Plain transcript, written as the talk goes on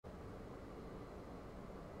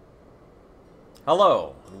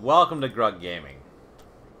Hello, and welcome to Grug Gaming.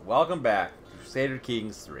 Welcome back to Crusader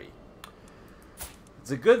Kings 3. It's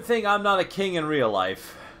a good thing I'm not a king in real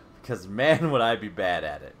life, because man would I be bad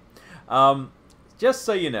at it. Just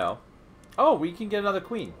so you know... Oh, we can get another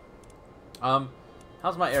queen.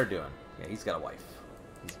 How's my heir doing? Yeah, he's got a wife.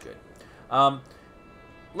 He's good.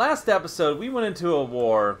 Last episode, we went into a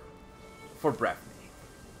war for Breffni.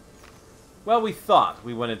 Well, we thought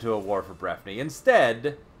we went into a war for Breffni.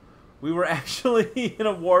 Instead... we were actually in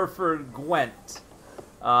a war for Gwent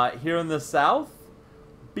here in the south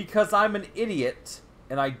because I'm an idiot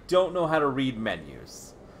and I don't know how to read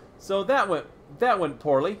menus. So that went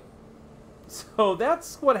poorly. So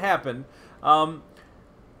that's what happened.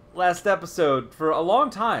 Last episode, for a long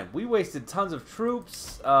time, we wasted tons of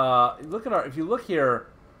troops. If you look here,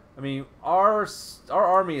 I mean, our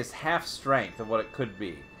army is half strength of what it could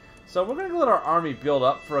be. So we're gonna let our army build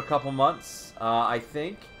up for a couple months, I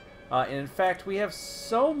think. And in fact, we have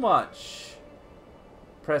so much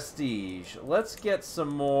prestige. Let's get some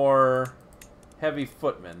more heavy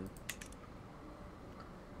footmen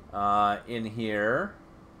in here.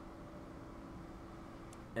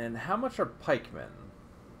 And how much are pikemen?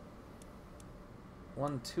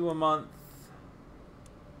 1, 2 a month.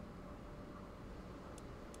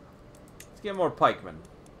 Let's get more pikemen.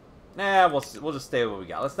 Nah, we'll just stay with what we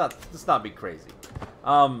got. Let's not be crazy.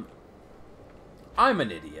 I'm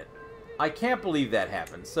an idiot. I can't believe that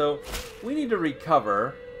happened. So, we need to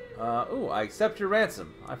recover. Ooh, I accept your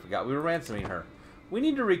ransom. I forgot we were ransoming her. We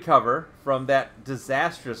need to recover from that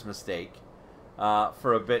disastrous mistake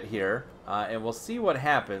for a bit here. And we'll see what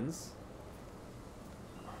happens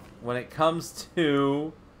when it comes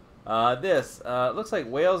to this. Looks like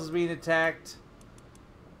Wales is being attacked.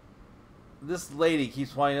 This lady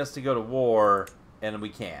keeps wanting us to go to war, and we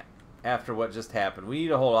can't. After what just happened. We need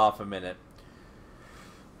to hold off a minute.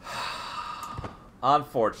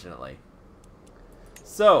 Unfortunately.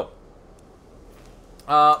 So,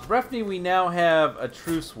 Breffni we now have a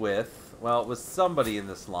truce with. Well, it was somebody in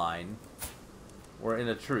this line. We're in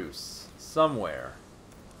a truce. Somewhere.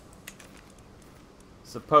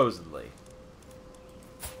 Supposedly.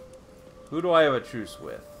 Who do I have a truce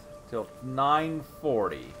with? Till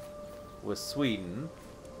 940 with Sweden.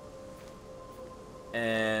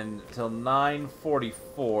 And till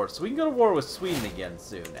 944. So we can go to war with Sweden again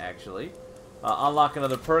soon, actually. Unlock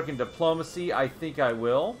another perk in diplomacy. I think I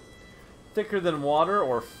will. Thicker than water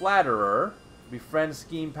or flatterer. Befriend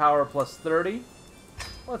scheme power plus 30.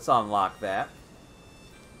 Let's unlock that.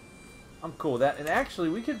 I'm cool with that. And actually,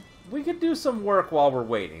 we could do some work while we're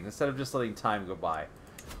waiting instead of just letting time go by.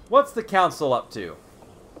 What's the council up to?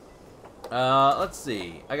 Let's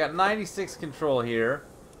see. I got 96 control here.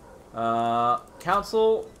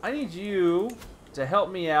 Council, I need you to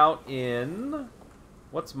help me out in...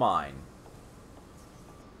 what's mine?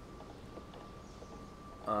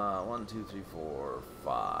 1, 2, 3, 4,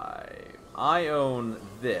 5. I own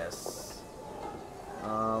this.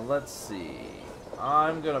 Let's see.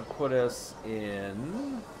 I'm gonna put us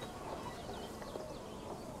in...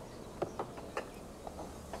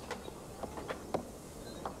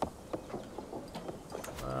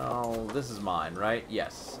 well, this is mine, right?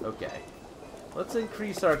 Yes. Okay. Let's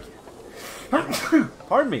increase our...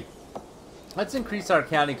 pardon me. Let's increase our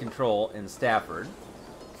county control in Stafford.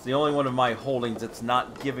 It's the only one of my holdings that's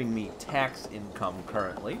not giving me tax income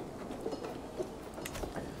currently.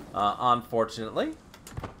 Unfortunately.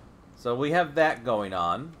 So we have that going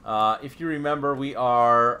on. If you remember, we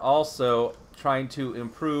are also trying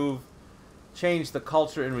to change the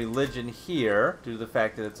culture and religion here due to the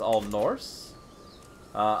fact that it's all Norse.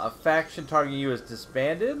 A faction targeting you is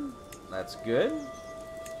disbanded. That's good.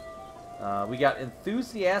 We got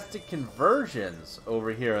enthusiastic conversions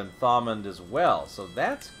over here in Thomond as well. So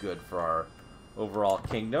that's good for our overall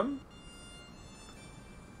kingdom.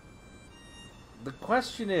 The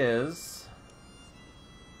question is,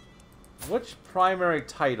 which primary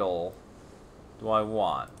title do I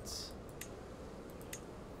want?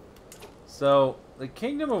 So, the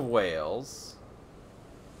Kingdom of Wales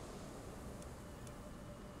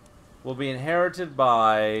will be inherited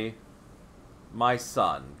by my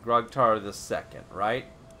son, Grugtar II, right?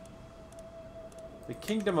 The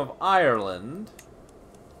Kingdom of Ireland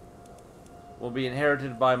will be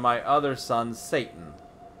inherited by my other son, Satan.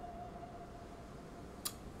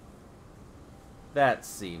 That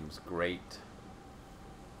seems great.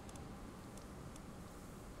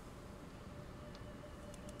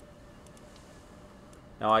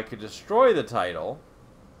 Now I could destroy the title.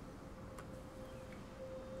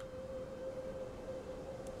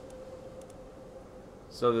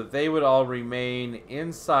 So that they would all remain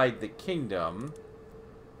inside the kingdom.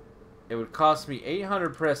 It would cost me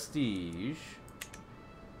 800 prestige.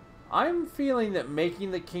 I'm feeling that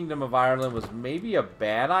making the Kingdom of Ireland was maybe a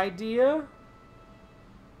bad idea.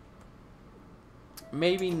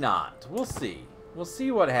 Maybe not. We'll see. We'll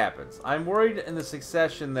see what happens. I'm worried in the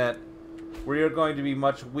succession that we are going to be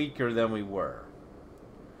much weaker than we were.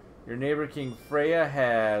 Your neighbor King Freya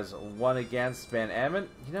has won against Van Ammon.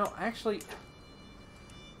 You know, actually...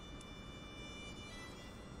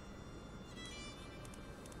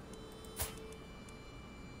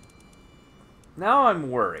 Now I'm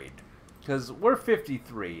worried. Because we're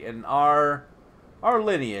 53, and our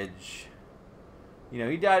lineage... You know,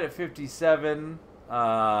 he died at 57.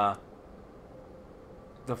 The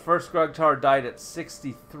first Grugtar died at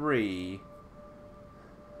 63.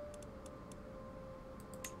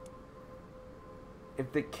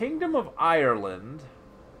 If the Kingdom of Ireland...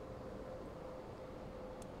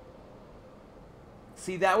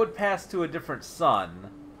 See, that would pass to a different son.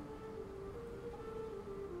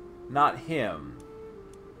 Not him.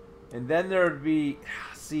 And then there would be...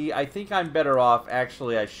 See, I think I'm better off.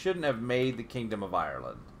 Actually, I shouldn't have made the Kingdom of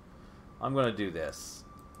Ireland. I'm going to do this.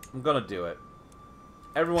 I'm going to do it.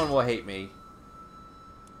 Everyone will hate me.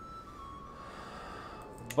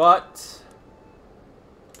 But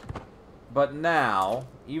now,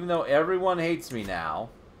 even though everyone hates me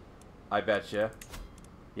now, I betcha.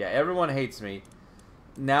 Yeah, everyone hates me.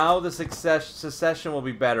 Now the secession will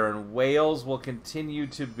be better, and Wales will continue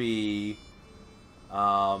to be...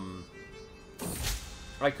 I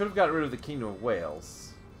could have got rid of the Kingdom of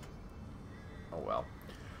Wales. Oh well.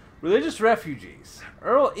 Religious refugees.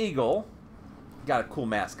 Earl Eagle, got a cool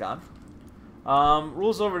mask on.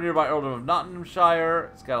 Rules over nearby earldom of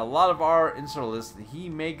Nottinghamshire. It's got a lot of our insularlists. He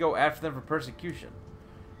may go after them for persecution.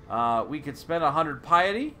 We could spend 100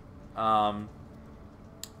 piety,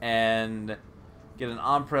 and get an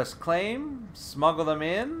on-press claim, smuggle them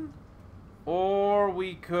in, or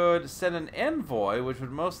we could send an envoy, which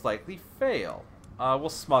would most likely fail. We'll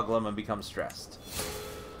smuggle them and become stressed.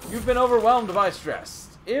 You've been overwhelmed by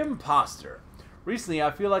stress. Imposter. Recently,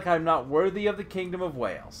 I feel like I'm not worthy of the Kingdom of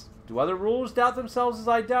Wales. Do other rulers doubt themselves as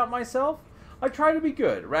I doubt myself? I try to be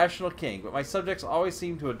good, rational king, but my subjects always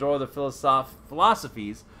seem to adore the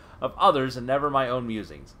philosophies of others and never my own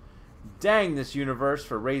musings. Dang this universe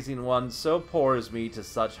for raising one so poor as me to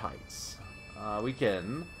such heights. We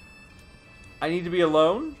can... I need to be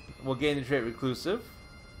alone. We'll gain the trait reclusive.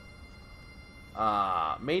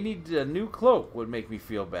 May need a new cloak would make me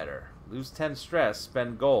feel better. Lose 10 stress,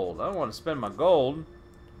 spend gold. I don't want to spend my gold.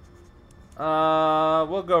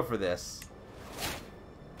 We'll go for this.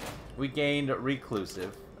 We gained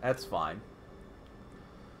reclusive. That's fine.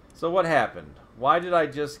 So what happened? Why did I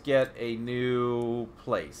just get a new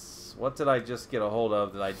place? What did I just get a hold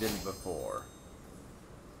of that I didn't before?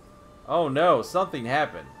 Oh no, something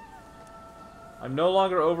happened. I'm no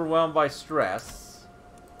longer overwhelmed by stress.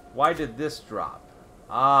 Why did this drop?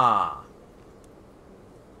 Ah.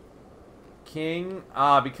 King.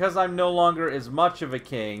 Because I'm no longer as much of a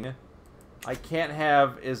king, I can't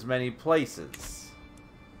have as many places.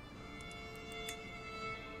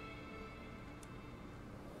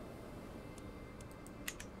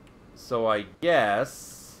 So I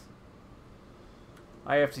guess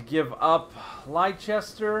I have to give up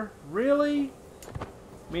Leicester? Really?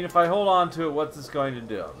 I mean, if I hold on to it, what's this going to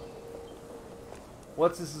do?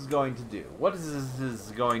 What's this is going to do? What is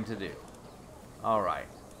this going to do? Alright.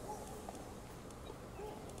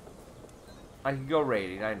 I can go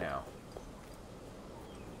raiding, I know.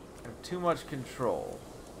 I have too much control.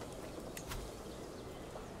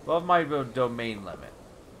 Above my domain limit.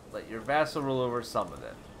 Let your vassal rule over some of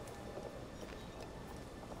it.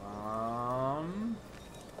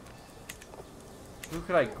 Who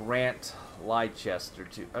could I grant Leicester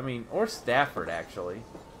to? I mean, or Stafford, actually.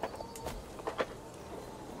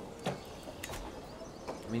 I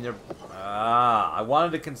mean, they're... I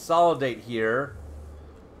wanted to consolidate here.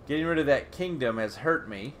 Getting rid of that kingdom has hurt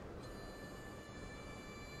me.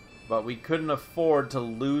 But we couldn't afford to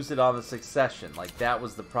lose it on the succession. Like, that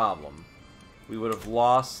was the problem. We would have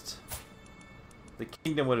lost... The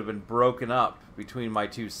kingdom would have been broken up between my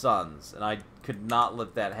two sons. And I could not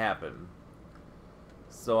let that happen.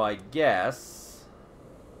 So I guess...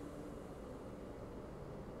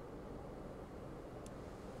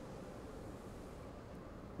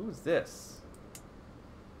 Who's this?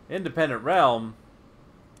 Independent realm?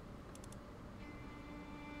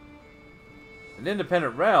 An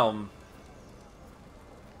independent realm?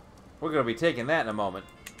 We're going to be taking that in a moment.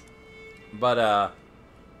 But, I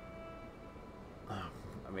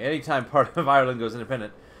mean, anytime part of Ireland goes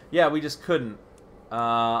independent. Yeah, we just couldn't.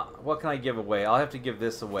 What can I give away? I'll have to give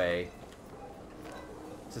this away.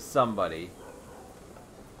 to somebody.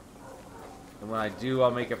 And when I do,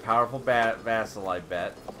 I'll make a powerful vassal, I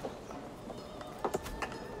bet.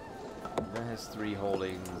 That has 3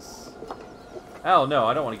 holdings. Oh, no,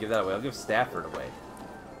 I don't want to give that away. I'll give Stafford away.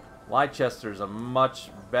 Leicester's a much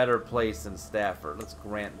better place than Stafford. Let's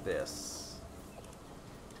grant this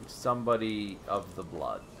to somebody of the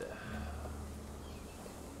blood.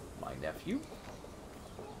 My nephew?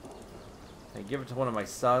 Can I give it to one of my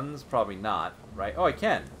sons? Probably not, right? Oh, I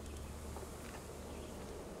can.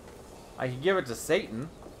 I can give it to Satan.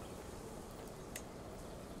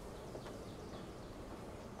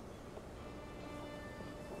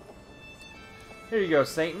 Here you go,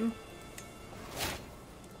 Satan.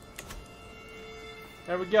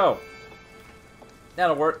 There we go.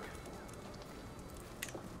 That'll work.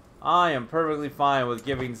 I am perfectly fine with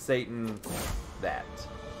giving Satan that.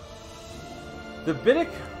 The Biddick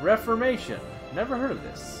Reformation. Never heard of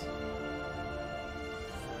this.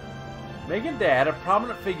 Megan Dad, a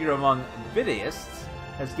prominent figure among Biddyists,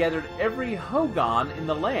 has gathered every Hogan in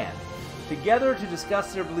the land together to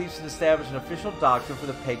discuss their beliefs and establish an official doctrine for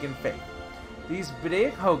the pagan faith. These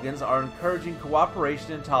Biddyic Hogans are encouraging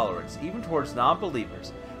cooperation and tolerance, even towards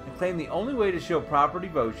non-believers, and claim the only way to show proper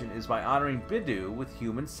devotion is by honoring Biddu with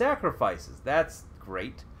human sacrifices. That's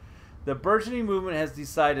great. The burgeoning movement has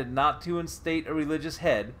decided not to instate a religious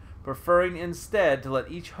head, preferring instead to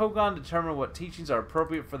let each Hogan determine what teachings are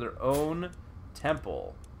appropriate for their own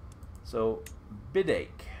temple. So,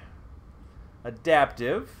 Biddic.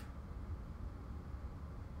 Adaptive.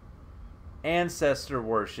 Ancestor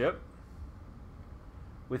worship.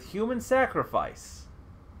 With human sacrifice.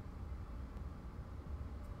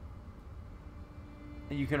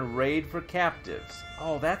 And you can raid for captives.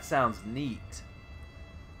 Oh, that sounds neat.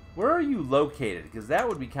 Where are you located? Because that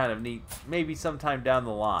would be kind of neat. Maybe sometime down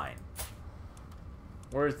the line.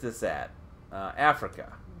 Where is this at?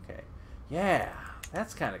 Africa. Okay. Yeah,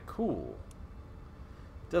 that's kind of cool.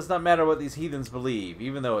 Does not matter what these heathens believe,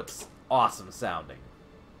 even though it's awesome sounding.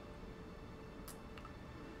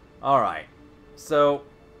 Alright. So,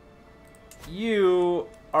 you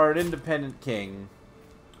are an independent king.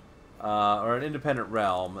 Or an independent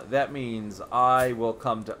realm. That means I will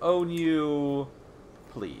come to own you.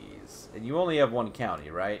 Please. And you only have 1 county,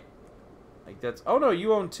 right? Like that's... Oh no,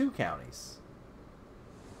 you own 2 counties.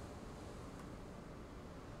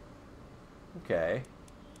 Okay.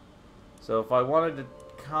 So if I wanted to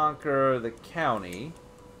conquer the county,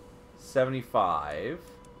 75.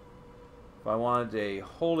 If I wanted a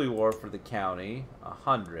holy war for the county,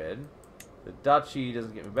 100. The duchy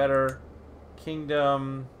doesn't get me better.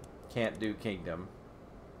 Kingdom, can't do kingdom.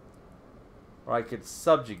 Or I could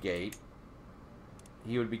subjugate.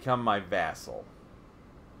 He would become my vassal.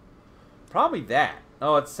 Probably that.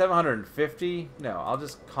 Oh, it's 750? No, I'll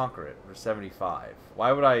just conquer it for 75.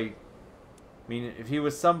 Why would I mean, if he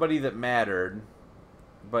was somebody that mattered,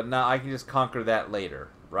 but now I can just conquer that later,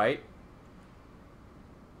 right?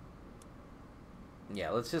 Yeah,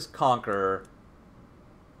 let's just conquer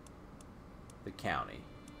the county.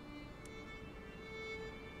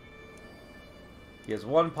 He has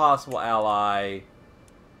 1 possible ally,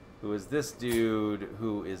 who is this dude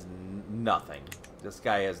who is nothing. This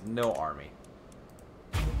guy has no army.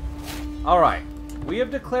 Alright, we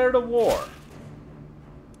have declared a war.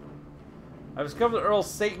 I've discovered that Earl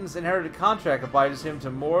Satan's inherited contract obliges him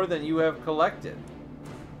to more than you have collected.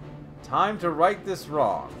 Time to right this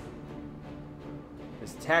wrong.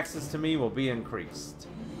 His taxes to me will be increased.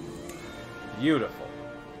 Beautiful.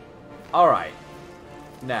 Alright.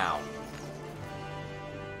 Now.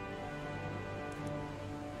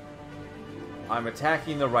 I'm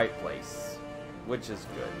attacking the right place, which is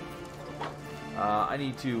good. I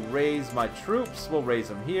need to raise my troops. We'll raise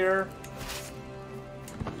them here.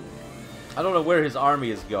 I don't know where his army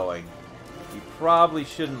is going. He probably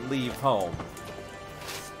shouldn't leave home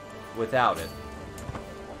without it.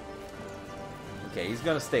 Okay, he's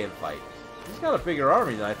going to stay and fight. He's got a bigger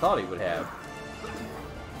army than I thought he would have.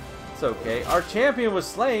 It's okay. Our champion was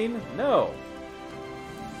slain? No.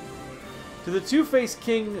 To the two-faced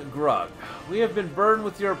King Grug, we have been burdened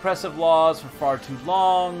with your oppressive laws for far too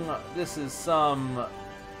long. This is some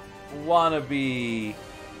wannabe...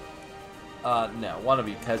 no,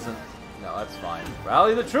 wannabe peasant. No, that's fine.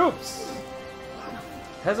 Rally the troops!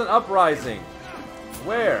 Peasant uprising.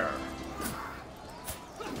 Where?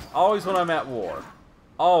 Always when I'm at war.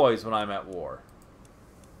 Always when I'm at war.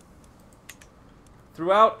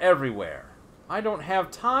 Throughout everywhere. I don't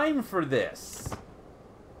have time for this.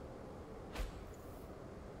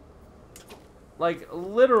 Like,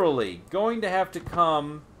 literally, going to have to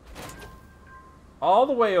come all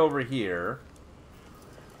the way over here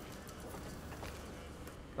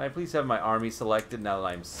Can I please have my army selected now that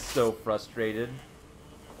I'm so frustrated?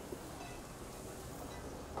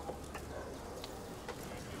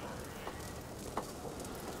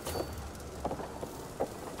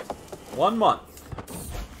 One month.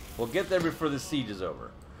 We'll get there before the siege is over.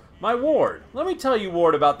 My ward. Let me tell you,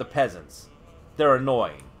 ward, about the peasants. They're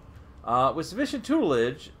annoying. With sufficient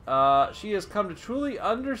tutelage, she has come to truly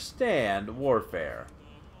understand warfare.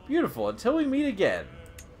 Beautiful. Until we meet again.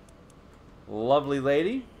 Lovely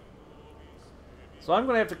lady. So I'm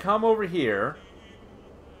going to have to come over here,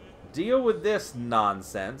 deal with this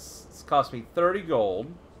nonsense. It's cost me 30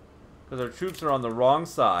 gold, because our troops are on the wrong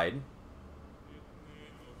side.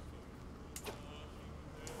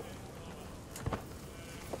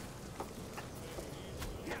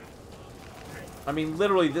 I mean,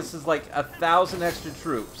 literally, this is like 1,000 extra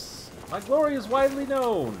troops. My glory is widely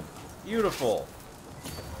known. Beautiful.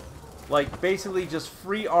 Like, basically just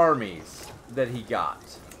free armies that he got.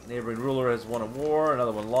 Neighboring ruler has won a war.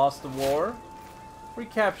 Another one lost a war.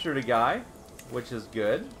 Recaptured a guy, which is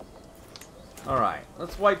good. Alright,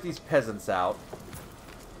 let's wipe these peasants out.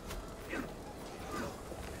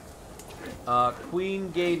 Queen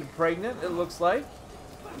gained pregnant, it looks like.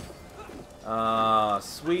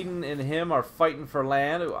 Sweden and him are fighting for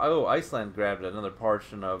land. Oh, Iceland grabbed another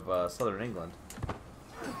portion of southern England.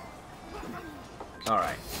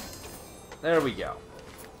 Alright. There we go.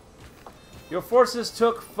 Your forces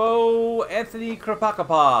took foe Anthony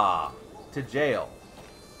Krapakapa to jail.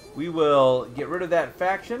 We will get rid of that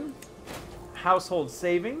faction. Household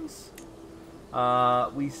savings.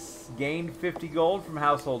 We gained 50 gold from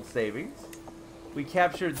household savings. We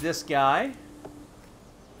captured this guy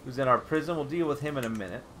who's in our prison. We'll deal with him in a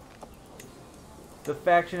minute. The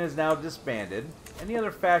faction is now disbanded. Any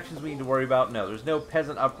other factions we need to worry about? No, there's no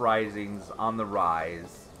peasant uprisings on the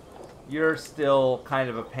rise. You're still kind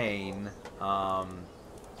of a pain.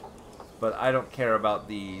 But I don't care about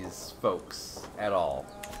these folks at all.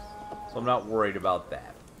 So I'm not worried about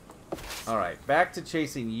that. Alright, back to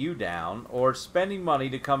chasing you down, or spending money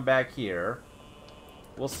to come back here.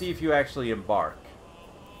 We'll see if you actually embark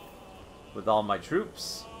with all my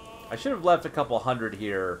troops. I should have left a couple hundred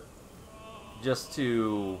here just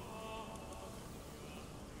to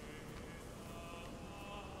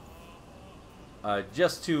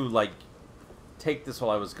like take this while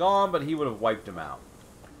I was gone, but he would have wiped him out.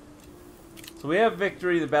 So we have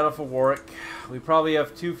victory, the Battle for Warwick. We probably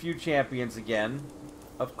have too few champions again,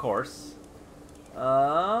 of course.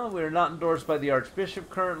 We're not endorsed by the Archbishop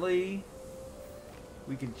currently.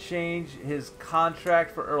 We can change his contract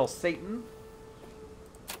for Earl Satan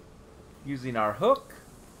using our hook.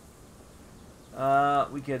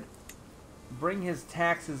 We could bring his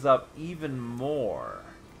taxes up even more.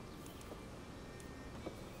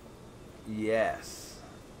 Yes.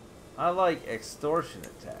 I like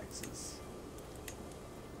extortionate taxes.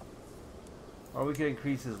 Or we could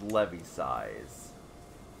increase his levy size.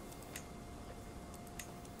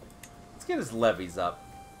 Let's get his levies up,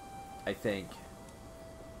 I think.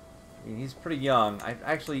 I mean, he's pretty young.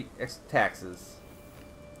 Taxes.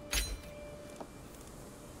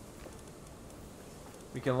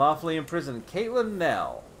 We can lawfully imprison Caitlin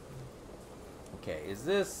Nell. Okay, is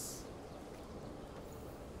this...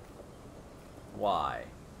 Why?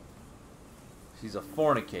 She's a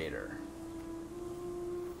fornicator.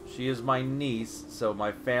 She is my niece, so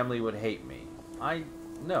my family would hate me.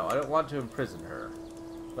 No, I don't want to imprison her.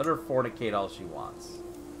 Let her fornicate all she wants.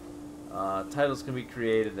 Titles can be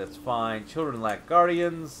created, that's fine. Children lack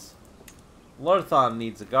guardians. Lorthon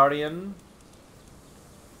needs a guardian.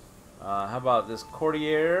 How about this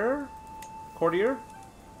courtier?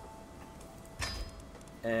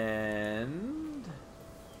 And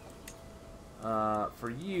for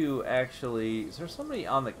you, actually, is there somebody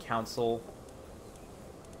on the council?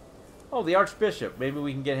 Oh, the Archbishop. Maybe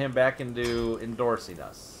we can get him back into endorsing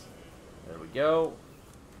us. There we go.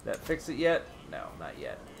 That fix it yet? No, not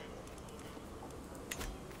yet.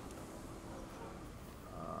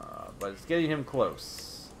 But it's getting him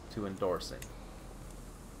close to endorsing.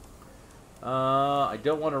 I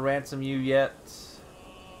don't want to ransom you yet.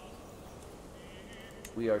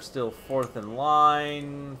 We are still fourth in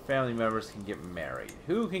line. Family members can get married.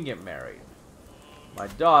 Who can get married? My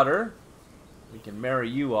daughter. We can marry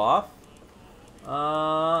you off.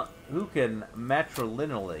 Who can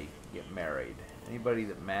matrilineally get married? Anybody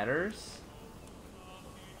that matters?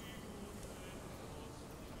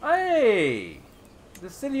 Hey! The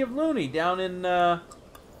city of Looney down in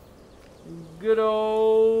good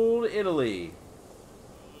old Italy.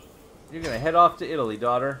 You're gonna head off to Italy,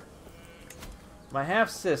 daughter. My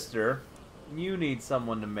half-sister, you need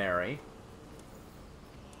someone to marry.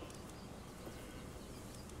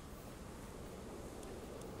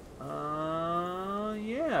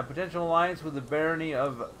 Yeah, potential alliance with the barony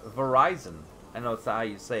of Verizon. I know it's not how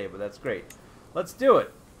you say it, but that's great. Let's do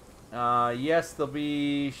it. Yes,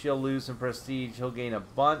 she'll lose some prestige. He'll gain a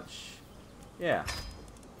bunch. Yeah.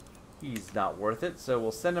 He's not worth it, so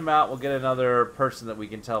we'll send him out. We'll get another person that we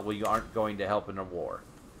can tell we aren't going to help in a war.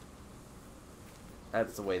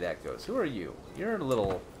 That's the way that goes. Who are you? You're a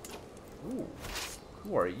little... Ooh.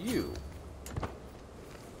 Who are you?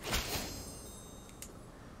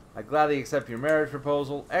 I gladly accept your marriage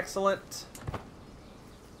proposal. Excellent.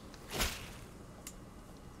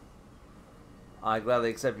 I gladly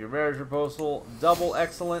accept your marriage proposal. Double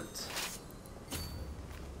excellent.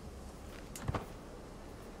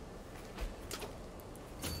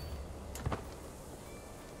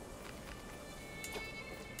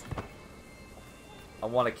 I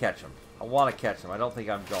want to catch him. I want to catch him. I don't think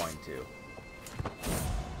I'm going to.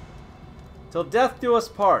 Till death do us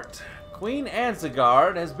part. Queen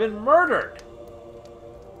Ansgard has been murdered.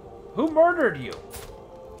 Who murdered you?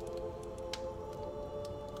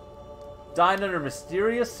 Died under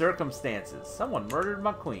mysterious circumstances. Someone murdered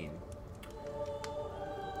my queen.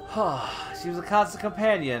 She was a constant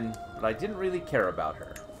companion, but I didn't really care about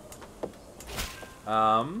her.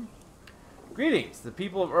 Greetings. The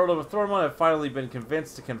people of Earl of Thormund have finally been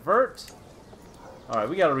convinced to convert. Alright,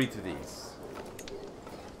 we gotta read through these.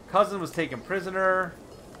 Cousin was taken prisoner.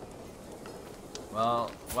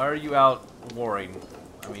 Well, why are you out warring?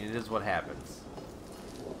 I mean, it is what happens.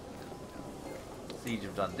 Siege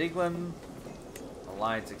of Dundiglin.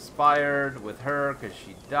 Alliance expired with her because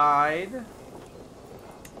she died.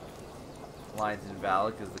 Alliance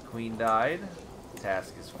invalid because the queen died.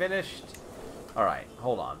 Task is finished. Alright,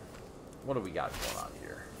 hold on. What do we got going on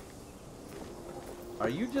here? Are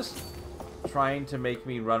you just trying to make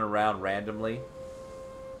me run around randomly?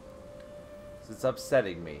 It's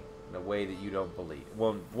upsetting me in a way that you don't believe,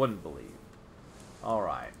 wouldn't believe.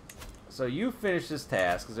 Alright. So you finish this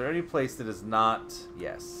task. Is there any place that is not?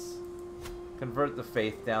 Yes. Convert the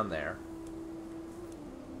faith down there.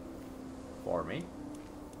 For me.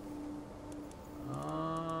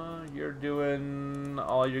 You're doing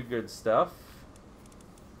all your good stuff.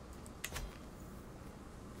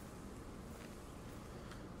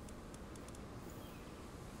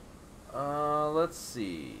 Let's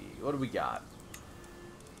see. What do we got?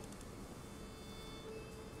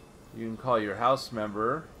 You can call your house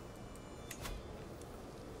member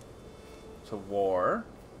to war.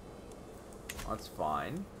 That's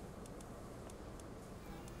fine.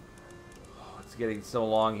 Oh, it's getting so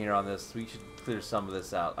long here on this. We should clear some of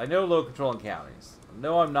this out. I know low control in counties. I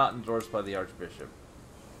know I'm not endorsed by the Archbishop.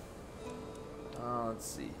 Let's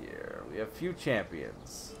see here. We have few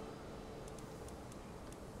champions.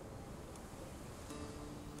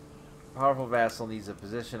 Powerful vassal needs a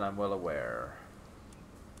position, I'm well aware.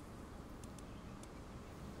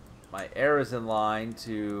 My heir is in line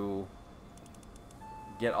to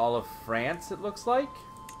get all of France, it looks like.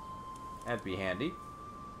 That'd be handy.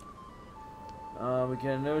 We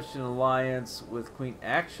can negotiate an alliance with Queen...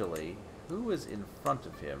 Actually, who is in front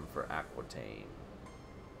of him for Aquitaine?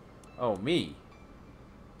 Oh, me.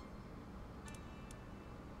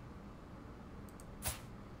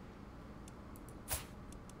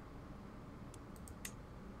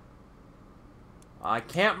 I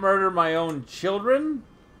can't murder my own children?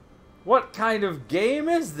 What kind of game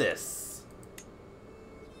is this?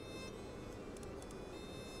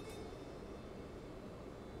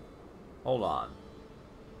 Hold on.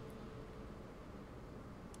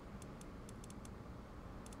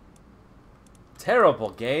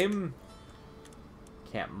 Terrible game.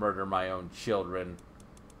 Can't murder my own children.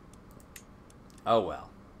 Oh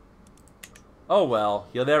well. Oh well,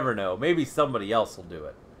 you'll never know. Maybe somebody else will do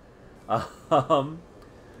it.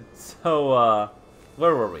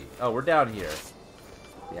 Where were we? Oh, we're down here.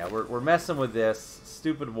 Yeah, we're messing with this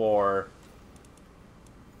stupid war.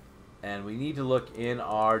 And we need to look in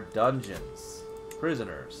our dungeons.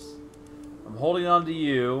 Prisoners. I'm holding on to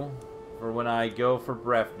you for when I go for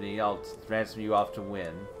Breffni. I'll transfer you off to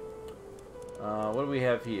win. What do we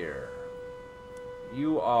have here?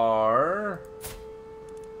 You are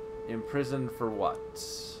imprisoned for what?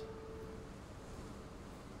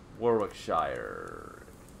 Warwickshire.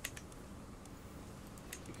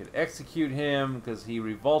 You could execute him because he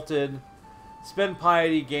revolted. Spend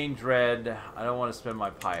piety, gain dread. I don't want to spend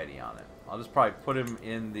my piety on it. I'll just probably put him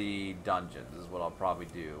in the dungeons is what I'll probably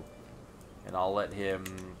do. And I'll let him...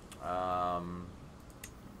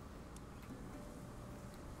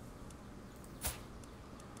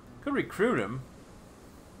 could recruit him.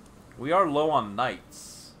 We are low on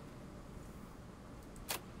knights.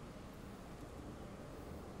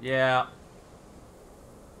 Yeah.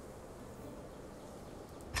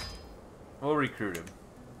 We'll recruit him.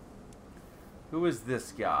 Who is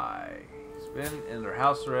this guy? He's been under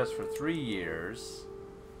house arrest for 3 years.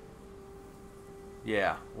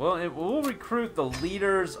 Yeah. Well, we'll recruit the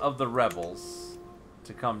leaders of the rebels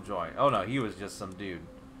to come join. Oh, no. He was just some dude.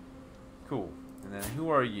 Cool. And then who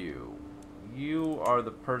are you? You are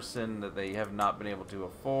the person that they have not been able to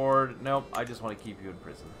afford. Nope. I just want to keep you in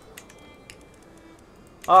prison.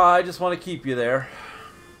 I just want to keep you there.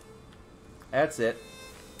 That's it.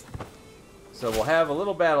 So we'll have a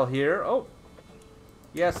little battle here. Oh.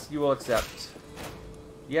 Yes, you will accept.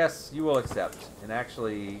 Yes, you will accept. And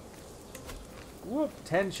actually... Whoop,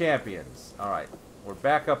 10 champions. Alright, we're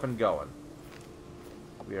back up and going.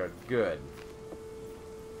 We are good.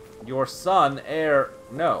 Your son, heir...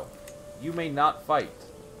 No, you may not fight.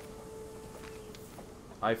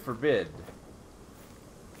 I forbid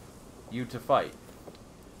you to fight.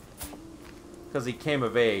 Because he came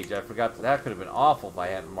of age. I forgot that could have been awful if I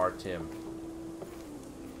hadn't marked him.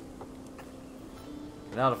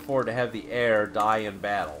 Cannot afford to have the heir die in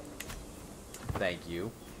battle. Thank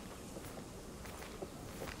you.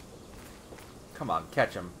 Come on,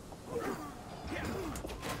 catch him.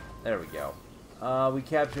 There we go. We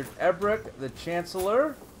captured Ebrick, the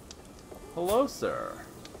Chancellor. Hello, sir.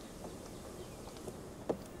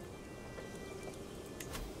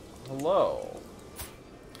 Hello.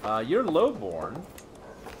 You're lowborn.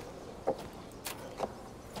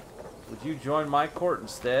 Would you join my court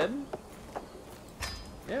instead?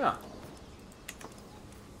 Yeah.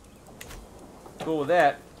 Cool with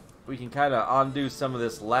that. We can kind of undo some of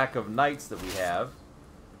this lack of knights that we have.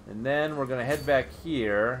 And then we're going to head back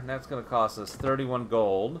here. And that's going to cost us 31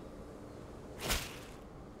 gold.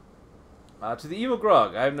 To the Evil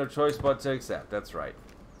Grug. I have no choice but to accept. That's right.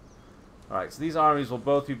 Alright, so these armies will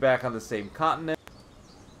both be back on the same continent.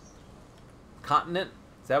 Continent?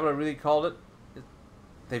 Is that what I really called it?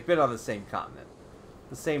 They've been on the same continent.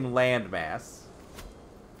 The same landmass.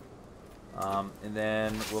 And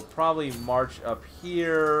then we'll probably march up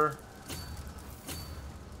here.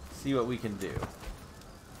 See what we can do.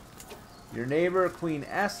 Your neighbor, Queen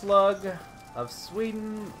Aslug of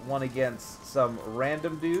Sweden, won against some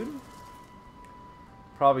random dude.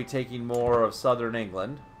 Probably taking more of southern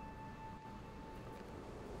England.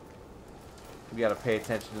 We gotta pay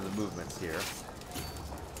attention to the movements here.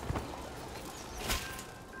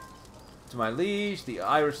 To my liege, the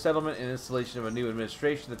Irish settlement and installation of a new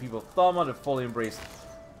administration. The people of Thomond have fully embraced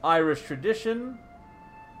Irish tradition.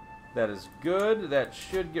 That is good. That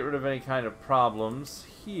should get rid of any kind of problems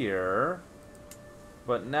here.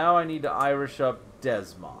 But now I need to Irish up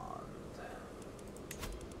Desmond.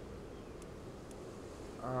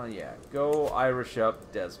 Yeah. Go Irish up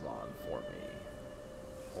Desmond for me.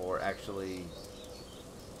 Or actually...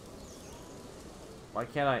 Why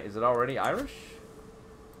can't I... Is it already Irish?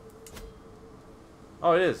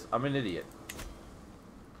 Oh, it is. I'm an idiot.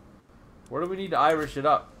 Where do we need to Irish it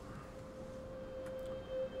up?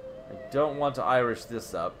 I don't want to Irish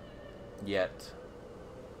this up yet.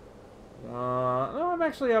 No,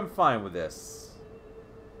 I'm fine with this.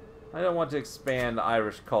 I don't want to expand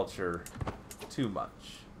Irish culture too much.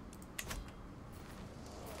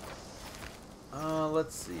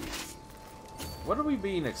 Let's see. What are we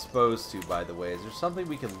being exposed to, by the way? Is there something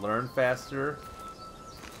we can learn faster?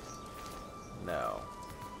 No.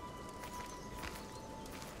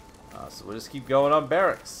 So we'll just keep going on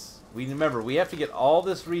barracks. Remember, we have to get all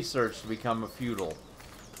this research to become a feudal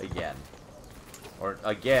again. Or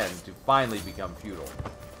again, to finally become feudal.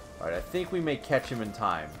 Alright, I think we may catch him in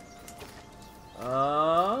time.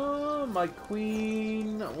 My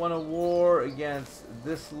queen won a war against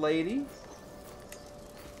this lady.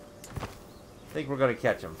 I think we're going to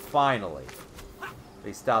catch him. Finally.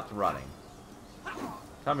 They stopped running.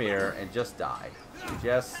 Come here and just die.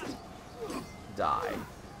 Just die.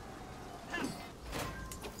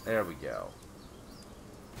 There we go.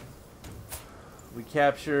 We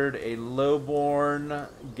captured a lowborn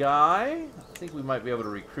guy. I think we might be able to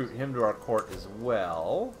recruit him to our court as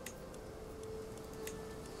well.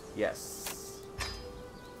 Yes.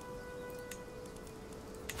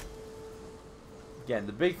 Again,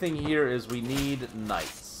 the big thing here is we need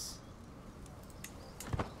knights.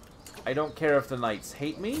 I don't care if the knights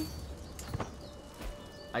hate me.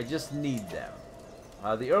 I just need them.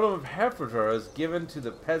 The Earl of Herefordshire has given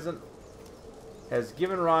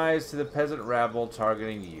rise to the peasant rabble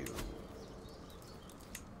targeting you.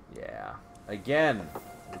 Yeah. Again,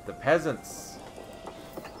 with the peasants.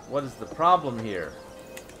 What is the problem here?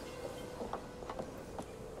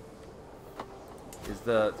 Is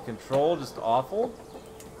the control just awful?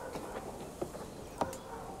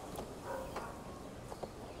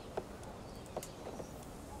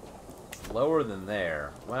 It's Lower than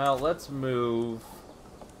there. Well, let's move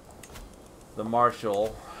the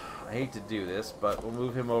Marshal. I hate to do this, but we'll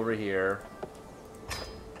move him over here.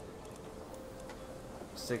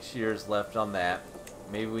 6 years left on that.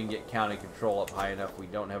 Maybe we can get county control up high enough we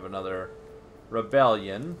don't have another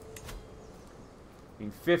rebellion. I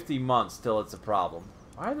mean, 50 months till it's a problem.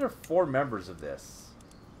 Why are there 4 members of this?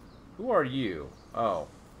 Who are you? Oh.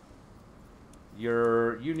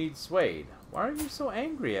 You need Swade. Why are you so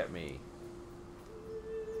angry at me?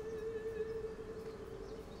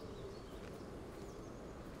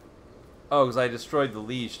 Oh, because I destroyed the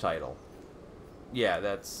liege title. Yeah,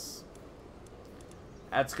 that's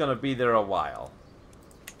gonna be there a while.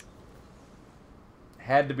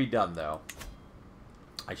 Had to be done, though.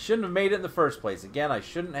 I shouldn't have made it in the first place. Again, I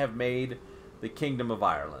shouldn't have made the Kingdom of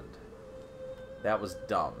Ireland. That was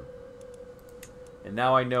dumb. And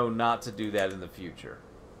now I know not to do that in the future.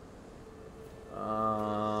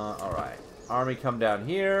 Alright. Army come down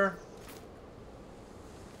here.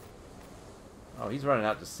 Oh, he's running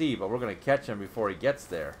out to sea, but we're going to catch him before he gets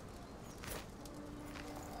there.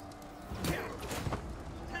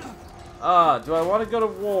 Do I want to go to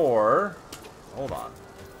war? Hold on.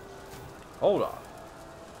 Hold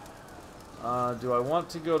on. Do I want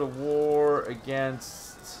to go to war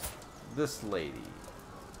against this lady?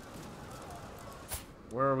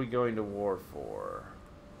 Where are we going to war for?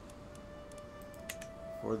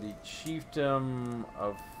 For the chiefdom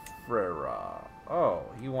of Frera. Oh,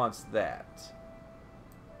 he wants that.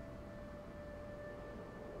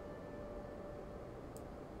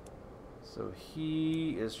 So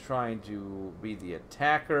he is trying to be the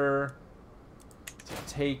attacker to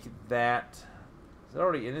take that. Is it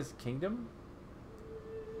already in his kingdom?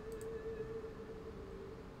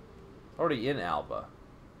 It's already in Alba.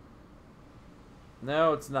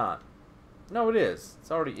 No, it's not. No, it is. It's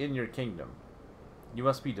already in your kingdom. You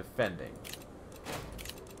must be defending.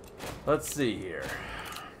 Let's see here.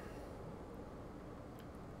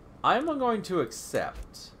 I'm going to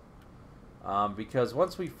accept. Because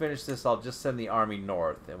once we finish this, I'll just send the army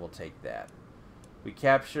north, and we'll take that. We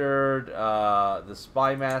captured the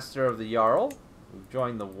spy master of the Jarl. We've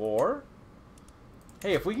joined the war.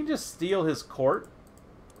 Hey, if we can just steal his court,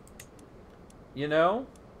 you know?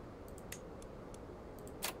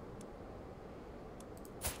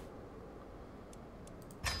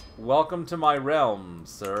 Welcome to my realm,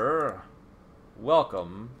 sir.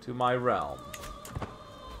 Welcome to my realm.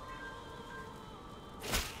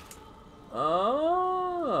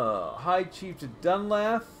 High Chief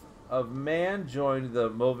Dunlath of Man joined the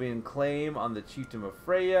Movian claim on the chiefdom of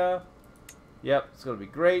Freya. Yep, it's going to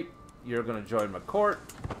be great. You're going to join my court.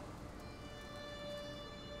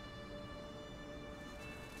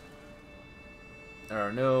 There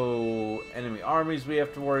are no enemy armies we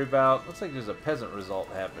have to worry about. Looks like there's a peasant revolt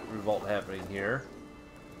happening here.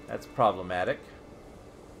 That's problematic.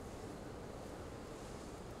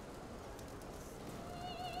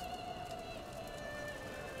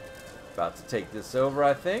 About to take this over,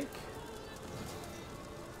 I think.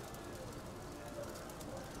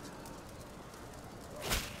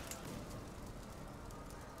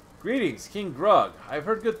 Greetings, King Grug. I've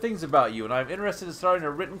heard good things about you, and I'm interested in starting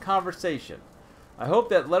a written conversation. I hope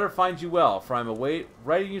that letter finds you well, for I'm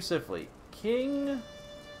writing you swiftly. King...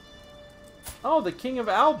 Oh, the King of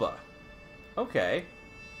Alba. Okay.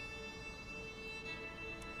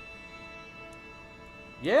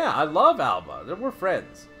 Yeah, I love Alba. We're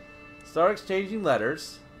friends. Start exchanging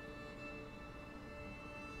letters.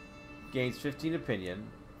 Gains 15 opinion.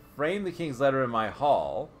 Frame the king's letter in my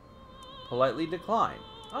hall. Politely decline.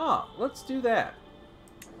 Ah, let's do that.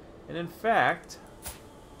 And in fact,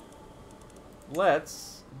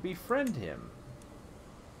 let's befriend him.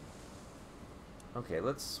 Okay,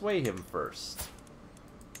 let's sway him first.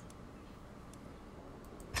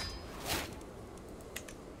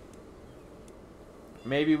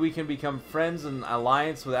 Maybe we can become friends in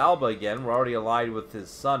alliance with Alba again. We're already allied with his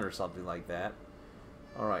son or something like that.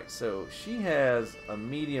 Alright, so she has a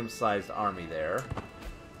medium-sized army there.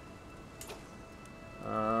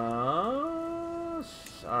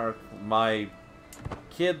 My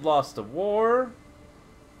kid lost a war.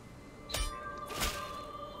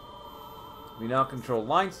 We now control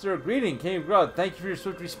Leinster. Greeting, King of Grud. Thank you for your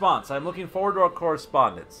swift response. I'm looking forward to our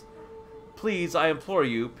correspondence. Please, I implore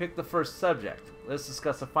you, pick the first subject. Let's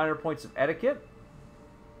discuss the finer points of etiquette.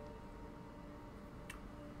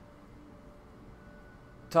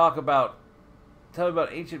 Tell me about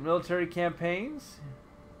ancient military campaigns.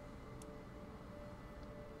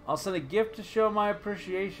 I'll send a gift to show my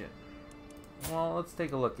appreciation. Well, let's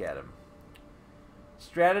take a look at him.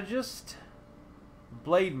 Strategist,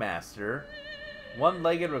 Blade Master,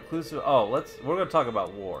 One-legged reclusive. Oh, we're gonna talk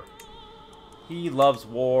about war. He loves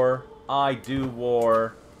war. I do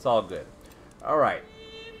war. It's all good. All right.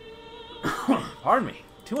 Pardon me.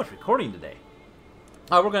 Too much recording today.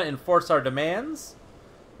 We're gonna enforce our demands,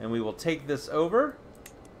 and we will take this over.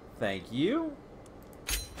 Thank you.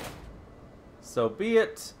 So be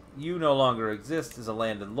it. You no longer exist as a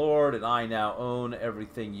landed lord, and I now own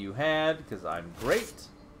everything you had because I'm great.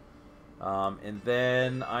 And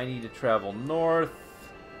then I need to travel north.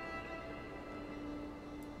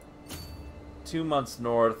 2 months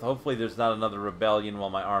north. Hopefully there's not another rebellion while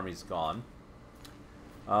my army's gone.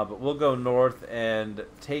 But we'll go north and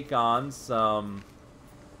take on some...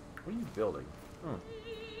 What are you building?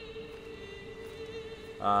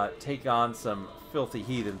 Take on some filthy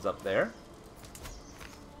heathens up there.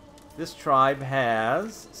 This tribe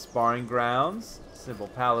has sparring grounds, simple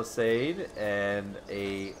palisade, and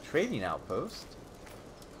a trading outpost.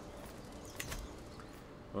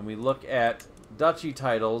 When we look at duchy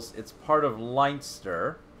titles, it's part of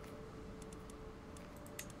Leinster.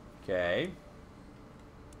 Okay.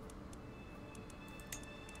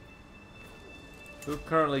 Who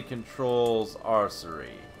currently controls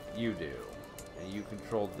Arcery? You do. And you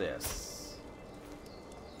control this.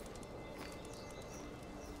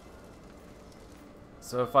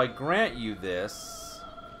 So if I grant you this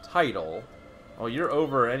title... Oh, you're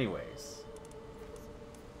over anyways.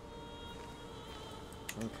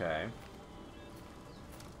 Okay.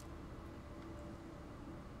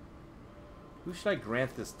 Who should I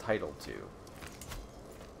grant this title to?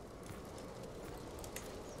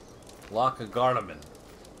 Locke Gardaman.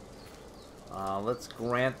 Let's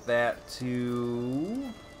grant that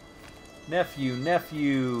to... Nephew.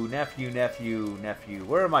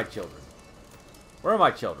 Where are my children? Where are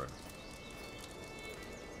my children?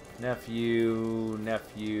 Nephew.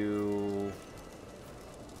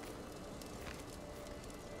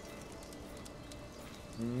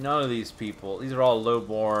 None of these people. These are all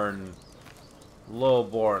lowborn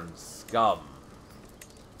scum.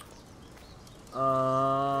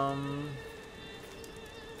 I'm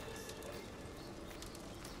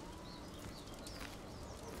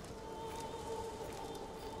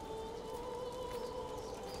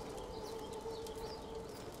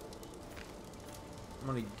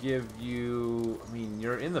gonna give you... I mean,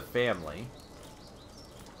 you're in the family.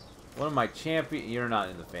 One of my champion... You're not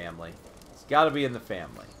in the family. It's gotta be in the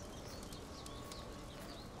family.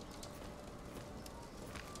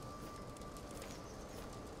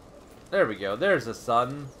 There we go. There's a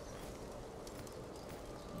son.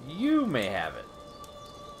 You may have it.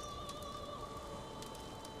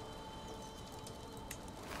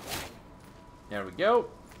 There we go.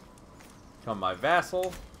 Become my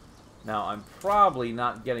vassal. Now, I'm probably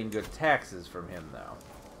not getting good taxes from him, though.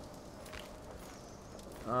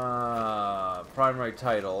 Primary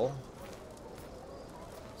title.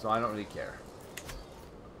 So I don't really care.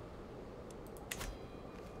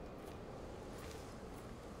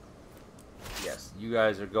 Yes, you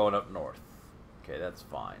guys are going up north. Okay, that's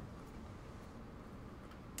fine.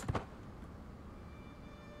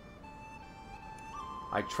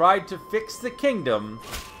 I tried to fix the kingdom,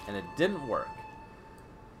 and it didn't work.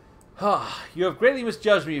 You have greatly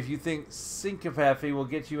misjudged me if you think sympathy will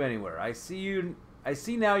get you anywhere. I see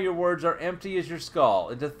now your words are empty as your skull,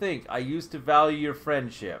 and to think I used to value your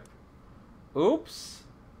friendship. Oops.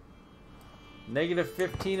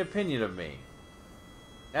 -15 opinion of me.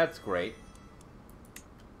 That's great.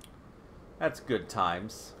 That's good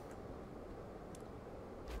times.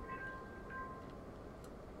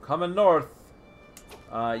 Coming north.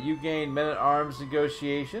 You gain men-at-arms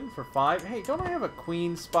negotiation for 5. Hey, don't I have a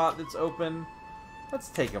queen spot that's open? Let's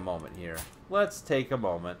take a moment here. Let's take a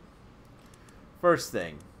moment. First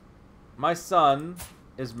thing. My son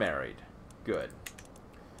is married. Good.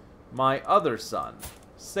 My other son,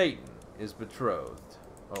 Satan, is betrothed.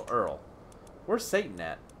 Oh, Earl. Where's Satan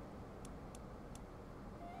at?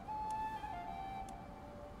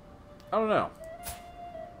 I don't know.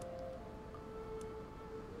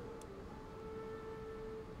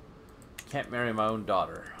 Can't marry my own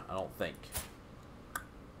daughter, I don't think.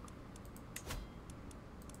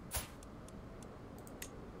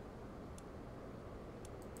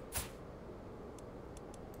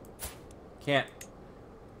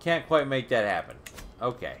 Can't quite make that happen.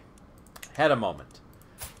 Okay. Had a moment.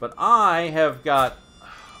 But I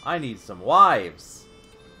need some wives.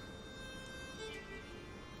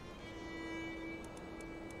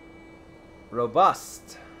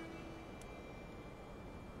 Robust.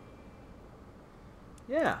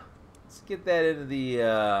 Yeah. Let's get that into the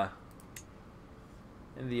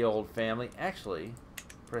old family. Actually,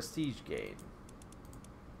 prestige gain.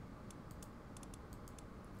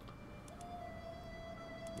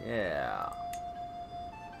 Yeah.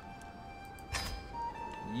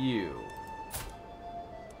 You.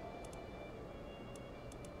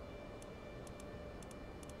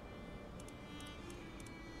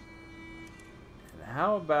 And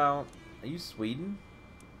how about... Are you Sweden?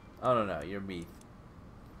 Oh, no, you're Meath.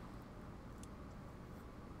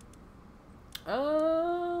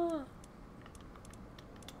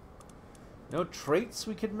 No traits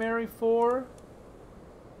we could marry for?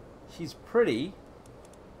 She's pretty.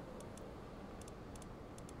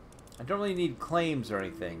 I don't really need claims or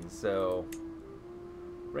anything, so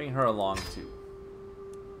bring her along too.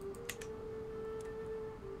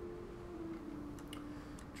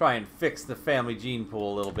 Try and fix the family gene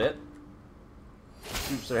pool a little bit.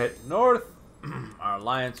 Troops are heading north. Our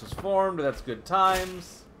alliance was formed. That's good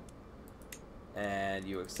times. And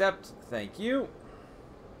you accept. Thank you.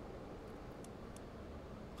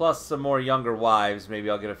 Plus some more younger wives. Maybe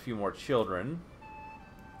I'll get a few more children.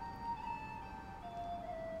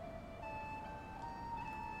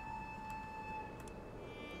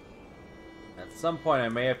 At some point I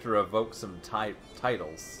may have to revoke some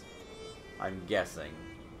titles. I'm guessing.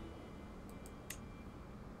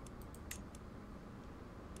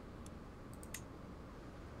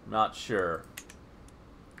 Not sure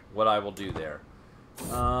what I will do there.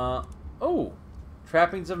 Oh!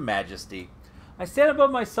 Trappings of majesty. I stand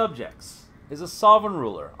above my subjects. Is a sovereign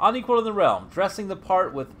ruler, unequal in the realm. Dressing the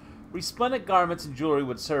part with resplendent garments and jewelry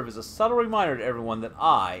would serve as a subtle reminder to everyone that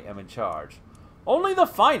I am in charge. Only the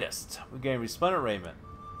finest would gain resplendent raiment.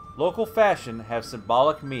 Local fashion have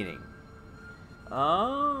symbolic meaning.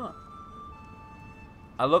 I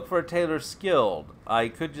look for a tailor skilled. I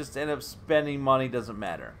could just end up spending money, doesn't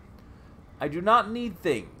matter. I do not need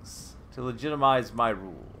things to legitimize my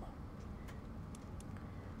rule.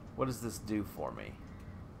 What does this do for me?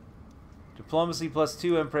 Diplomacy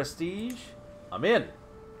 +2 and prestige. I'm in.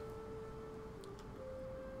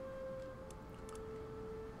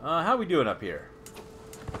 How are we doing up here?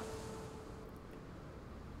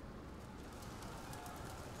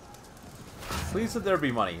 Please let there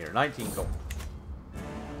be money here. 19 gold.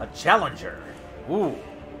 A challenger. Ooh.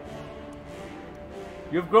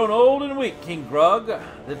 You've grown old and weak, King Grug.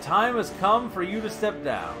 The time has come for you to step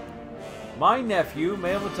down. My nephew,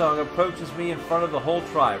 Maelmatong, approaches me in front of the whole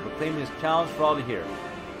tribe, proclaiming his challenge for all to hear.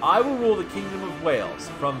 I will rule the Kingdom of Wales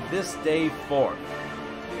from this day forth.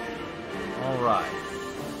 Alright.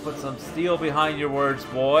 Put some steel behind your words,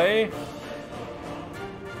 boy.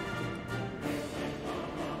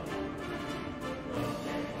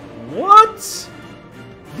 What?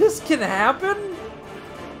 This can happen?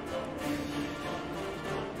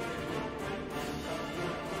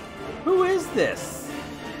 Who is this?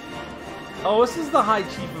 Oh, this is the High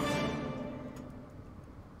Chief of...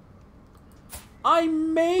 I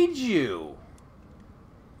made you!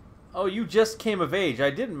 Oh, you just came of age. I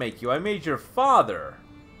didn't make you. I made your father.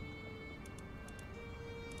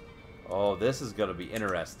 Oh, this is going to be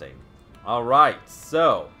interesting. Alright,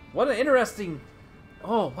 so... What an interesting...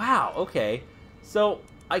 Oh, wow, okay. So,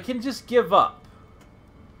 I can just give up.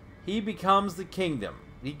 He becomes the kingdom.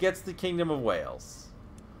 He gets the Kingdom of Wales.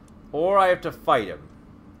 Or I have to fight him.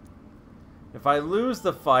 If I lose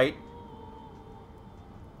the fight,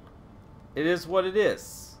 it is what it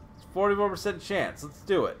is. It's 44% chance. Let's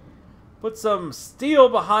do it. Put some steel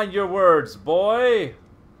behind your words, boy.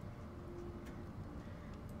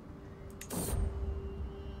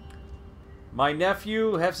 My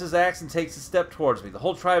nephew hefts his axe and takes a step towards me. The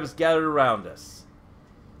whole tribe is gathered around us.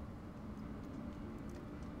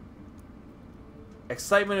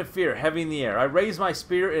 Excitement and fear heavy in the air. I raise my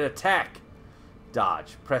spear and attack.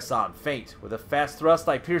 Dodge. Press on. Feint. With a fast thrust,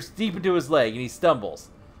 I pierce deep into his leg and he stumbles.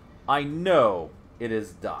 I know it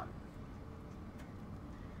is done.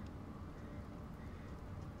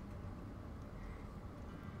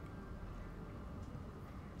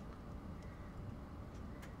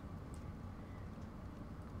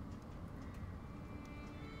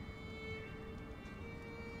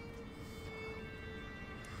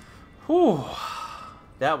 Whew.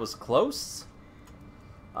 That was close.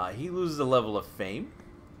 He loses a level of fame.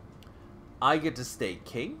 I get to stay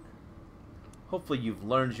king. Hopefully you've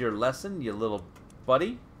learned your lesson, you little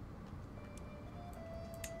buddy.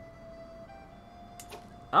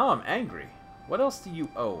 Oh, I'm angry. What else do you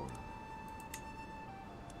own?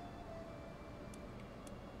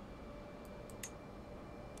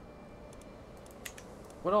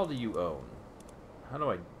 What all do you own? How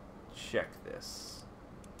do I check this?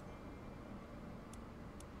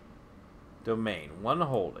 Domain. One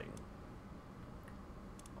holding.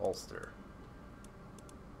 Ulster.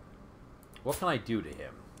 What can I do to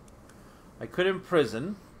him? I could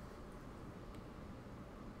imprison.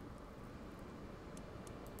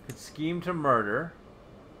 could scheme to murder.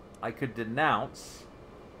 I could denounce.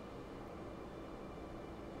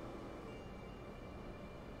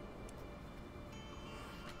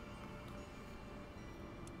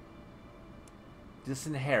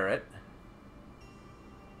 Disinherit.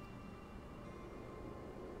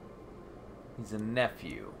 He's a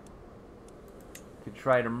nephew. Could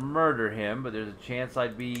try to murder him, but there's a chance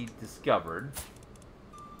I'd be discovered.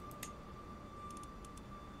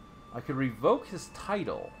 I could revoke his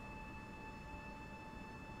title.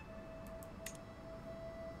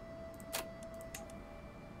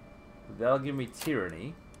 But that'll give me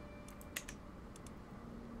tyranny.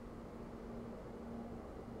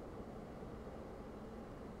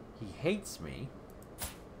 He hates me.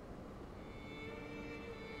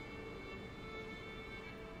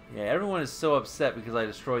 Yeah, everyone is so upset because I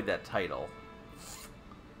destroyed that title.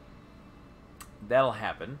 That'll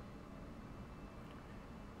happen.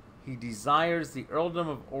 He desires the earldom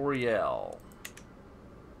of Oriel,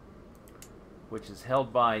 which is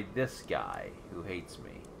held by this guy who hates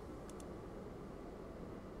me.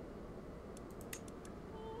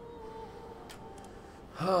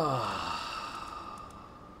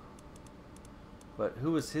 But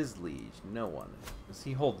who is his liege? No one. Does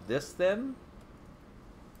he hold this then?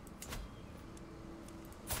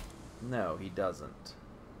 No, he doesn't.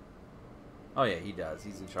 Oh yeah, he does.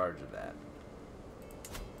 He's in charge of that.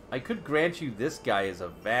 I could grant you this guy as a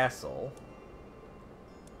vassal.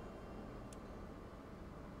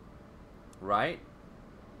 Right?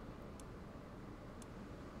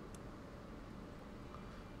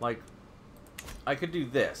 Like, I could do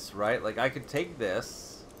this, right? Like, I could take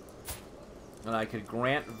this, and I could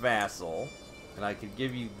grant vassal, and I could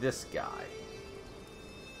give you this guy.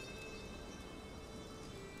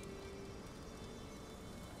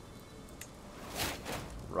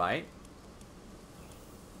 Right?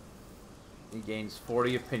 He gains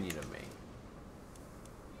 40 opinion of me.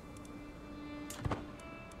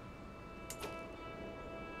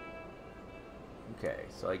 Okay,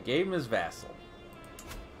 so I gave him his vassal.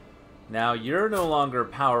 Now you're no longer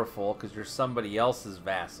powerful because you're somebody else's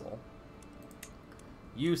vassal.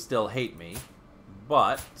 You still hate me,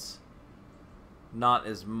 but not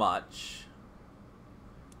as much.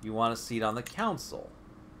 You want a seat on the council,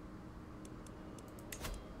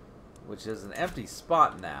 which is an empty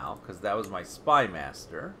spot now, because that was my spy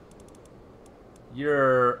master.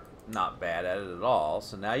 You're not bad at it at all,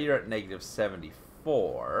 so now you're at negative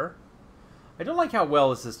 74. I don't like how well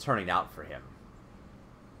this is turning out for him.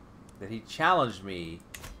 That he challenged me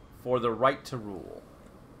for the right to rule.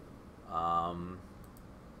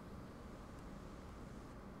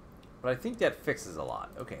 But I think that fixes a lot.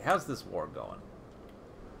 Okay, how's this war going?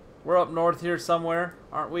 We're up north here somewhere,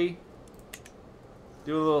 aren't we?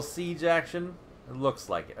 Do a little siege action. It looks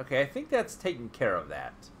like it. Okay, I think that's taking care of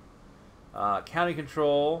that. County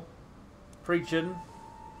control. Preaching.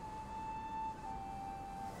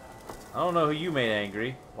 I don't know who you made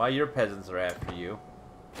angry. Why your peasants are after you.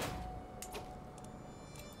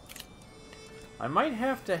 I might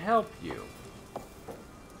have to help you.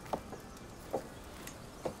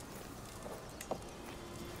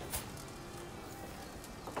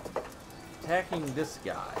 Attacking this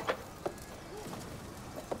guy,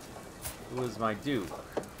 who is my duke.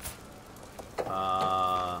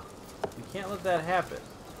 We can't let that happen.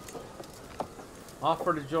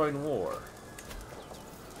 Offer to join war.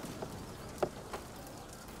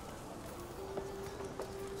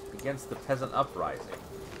 Against the peasant uprising.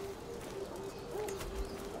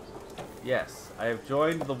 Yes, I have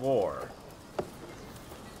joined the war.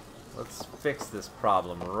 Let's fix this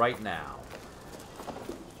problem right now.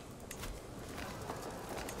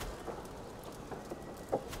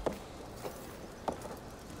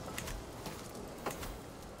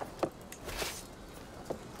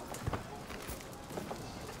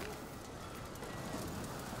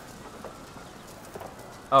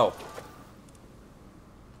 Oh.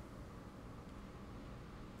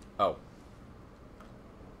 Oh.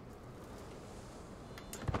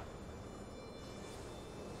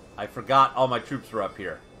 I forgot all my troops were up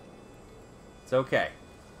here. It's okay.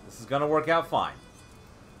 This is gonna work out fine.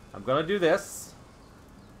 I'm gonna do this.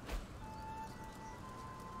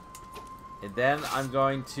 And then I'm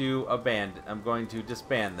going to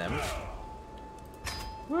disband them.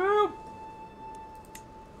 Woo!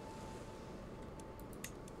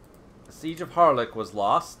 The Siege of Harlech was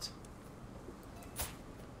lost.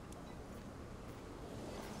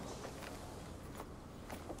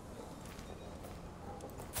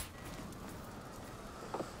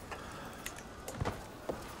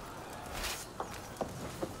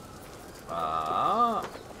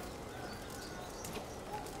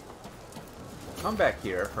 come back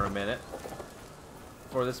here for a minute.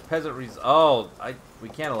 For this peasant reason. Oh, we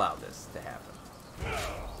can't allow this to happen.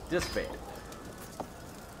 Disband.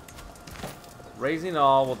 Raising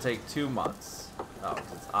all will take 2 months. Oh,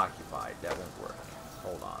 it's occupied. That won't work.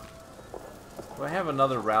 Hold on. Do I have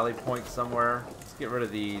another rally point somewhere? Let's get rid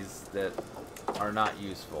of these that are not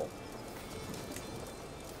useful.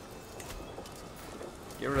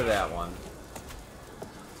 Get rid of that one.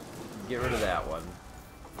 Get rid of that one.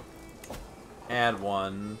 Add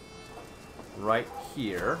one right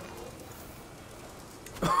here.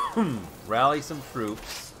 Rally some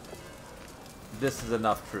troops. This is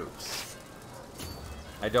enough troops.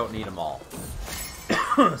 I don't need them all.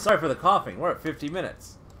 Sorry for the coughing. We're at 50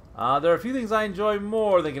 minutes. There are a few things I enjoy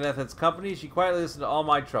more than Ganethan's company. She quietly listened to all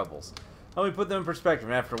my troubles. Let me put them in perspective,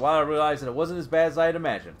 and after a while I realized that it wasn't as bad as I had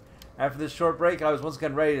imagined. After this short break, I was once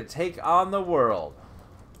again ready to take on the world.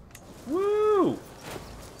 Woo!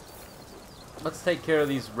 Let's take care of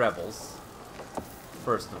these rebels,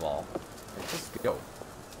 first of all. And just go.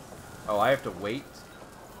 Oh, I have to wait?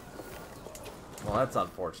 Well, that's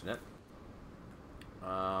unfortunate.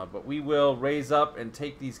 But we will raise up and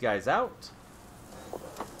take these guys out.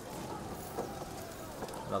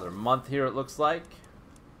 Another month here, it looks like.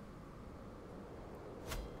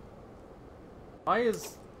 Why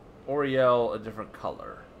is Oriel a different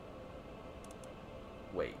color?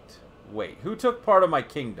 Wait. Wait. Who took part of my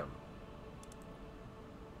kingdom?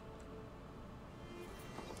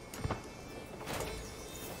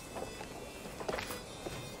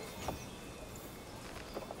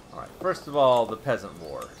 Alright, first of all, the Peasant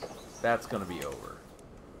War. That's going to be over.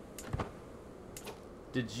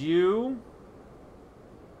 Did you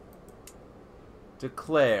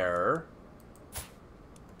declare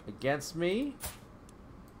against me?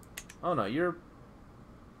 Oh no, you're...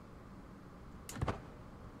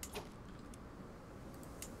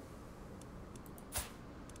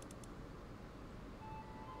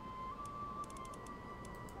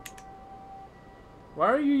 Why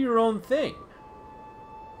are you your own thing?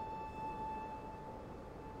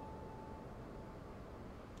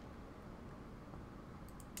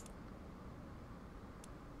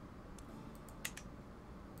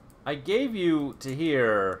 I gave you to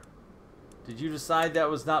here. Did you decide that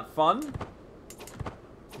was not fun?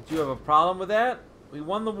 Did you have a problem with that? We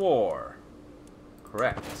won the war.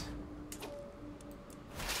 Correct.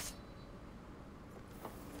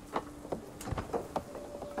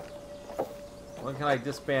 When can I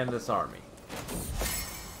disband this army?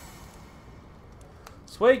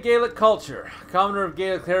 Sway Gaelic culture. Commoner of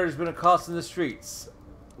Gaelic heritage has been accosted in the streets.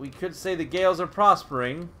 We could say the Gaels are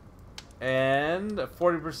prospering. And a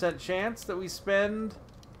 40% chance that we spend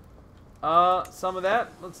some of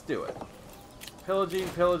that. Let's do it. Pillaging,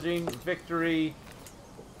 pillaging, victory.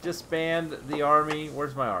 Disband the army.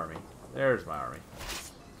 Where's my army? There's my army.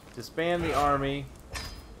 Disband the army.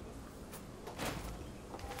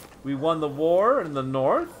 We won the war in the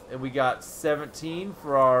north, and we got 17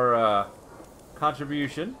 for our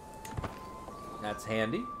contribution. That's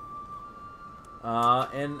handy.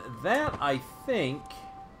 And that, I think...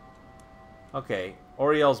 Okay,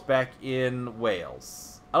 Oriel's back in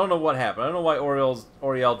Wales. I don't know what happened. I don't know why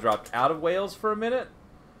Oriel dropped out of Wales for a minute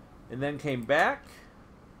and then came back.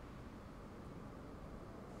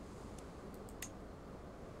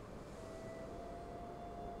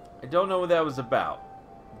 I don't know what that was about.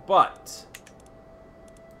 But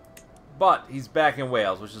he's back in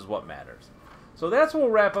Wales, which is what matters. So that's where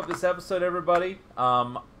we'll wrap up this episode, everybody.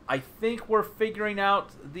 I think we're figuring out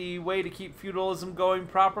the way to keep feudalism going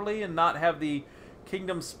properly and not have the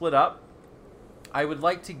kingdom split up. I would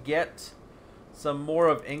like to get some more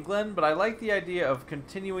of England, but I like the idea of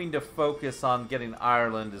continuing to focus on getting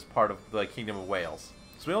Ireland as part of the Kingdom of Wales.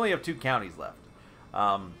 So we only have 2 counties left.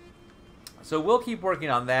 So we'll keep working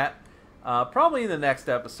on that, probably in the next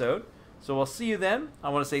episode. So we'll see you then. I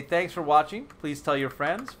want to say thanks for watching. Please tell your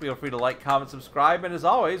friends. Feel free to like, comment, subscribe, and as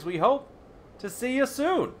always, we hope to see you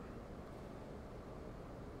soon.